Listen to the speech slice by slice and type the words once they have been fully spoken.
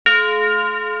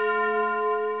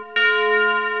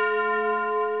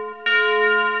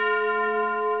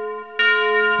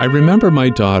I remember my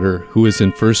daughter, who was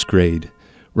in first grade,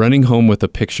 running home with a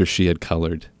picture she had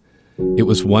colored. It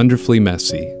was wonderfully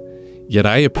messy, yet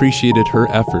I appreciated her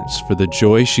efforts for the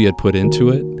joy she had put into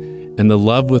it and the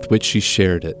love with which she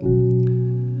shared it.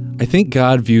 I think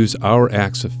God views our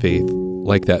acts of faith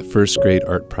like that first grade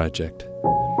art project.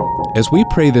 As we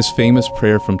pray this famous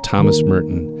prayer from Thomas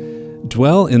Merton,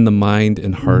 dwell in the mind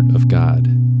and heart of God.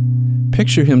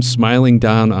 Picture Him smiling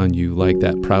down on you like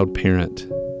that proud parent,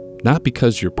 not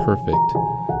because you're perfect,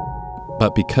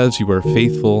 but because you are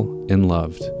faithful and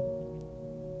loved.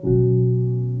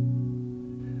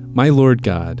 My Lord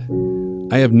God,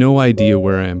 I have no idea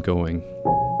where I am going.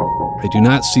 I do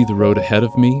not see the road ahead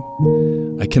of me.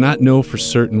 I cannot know for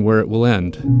certain where it will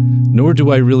end, nor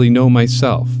do I really know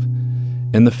myself.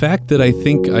 And the fact that I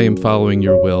think I am following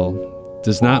your will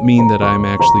does not mean that I am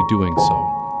actually doing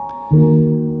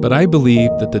so. But I believe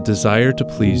that the desire to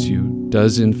please you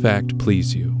does in fact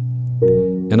please you.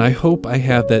 And I hope I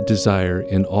have that desire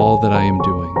in all that I am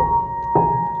doing.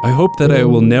 I hope that I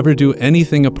will never do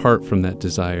anything apart from that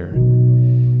desire.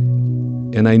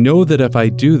 And I know that if I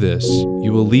do this,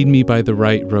 you will lead me by the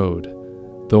right road,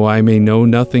 though I may know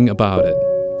nothing about it.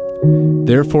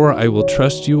 Therefore I will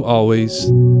trust you always,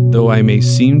 though I may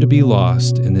seem to be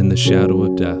lost and in the shadow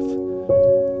of death.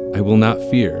 I will not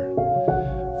fear,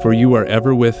 for you are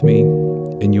ever with me,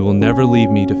 and you will never leave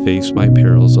me to face my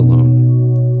perils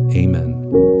alone. Amen.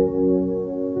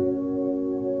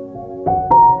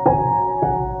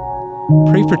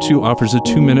 Pray for Two offers a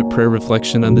 2-minute prayer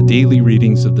reflection on the daily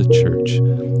readings of the Church.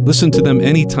 Listen to them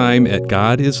anytime at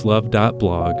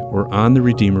godislove.blog or on the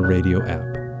Redeemer Radio app.